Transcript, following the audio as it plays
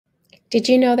Did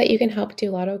you know that you can help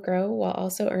Doulado grow while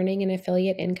also earning an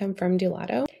affiliate income from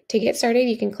Doulado? To get started,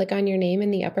 you can click on your name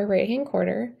in the upper right-hand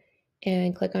corner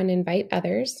and click on Invite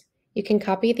Others. You can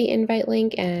copy the invite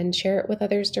link and share it with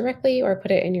others directly or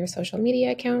put it in your social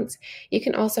media accounts. You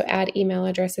can also add email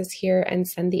addresses here and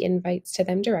send the invites to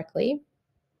them directly.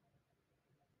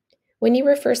 When you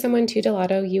refer someone to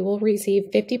Doulado, you will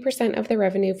receive 50% of the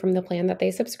revenue from the plan that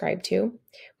they subscribe to.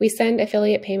 We send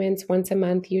affiliate payments once a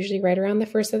month, usually right around the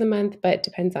first of the month, but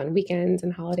depends on weekends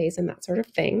and holidays and that sort of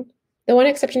thing. The one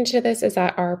exception to this is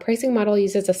that our pricing model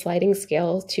uses a sliding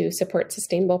scale to support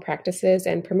sustainable practices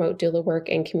and promote doula work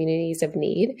in communities of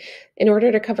need. In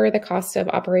order to cover the cost of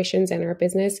operations in our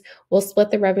business, we'll split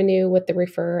the revenue with the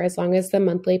referrer as long as the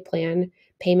monthly plan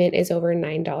payment is over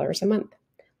 $9 a month.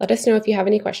 Let us know if you have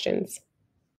any questions.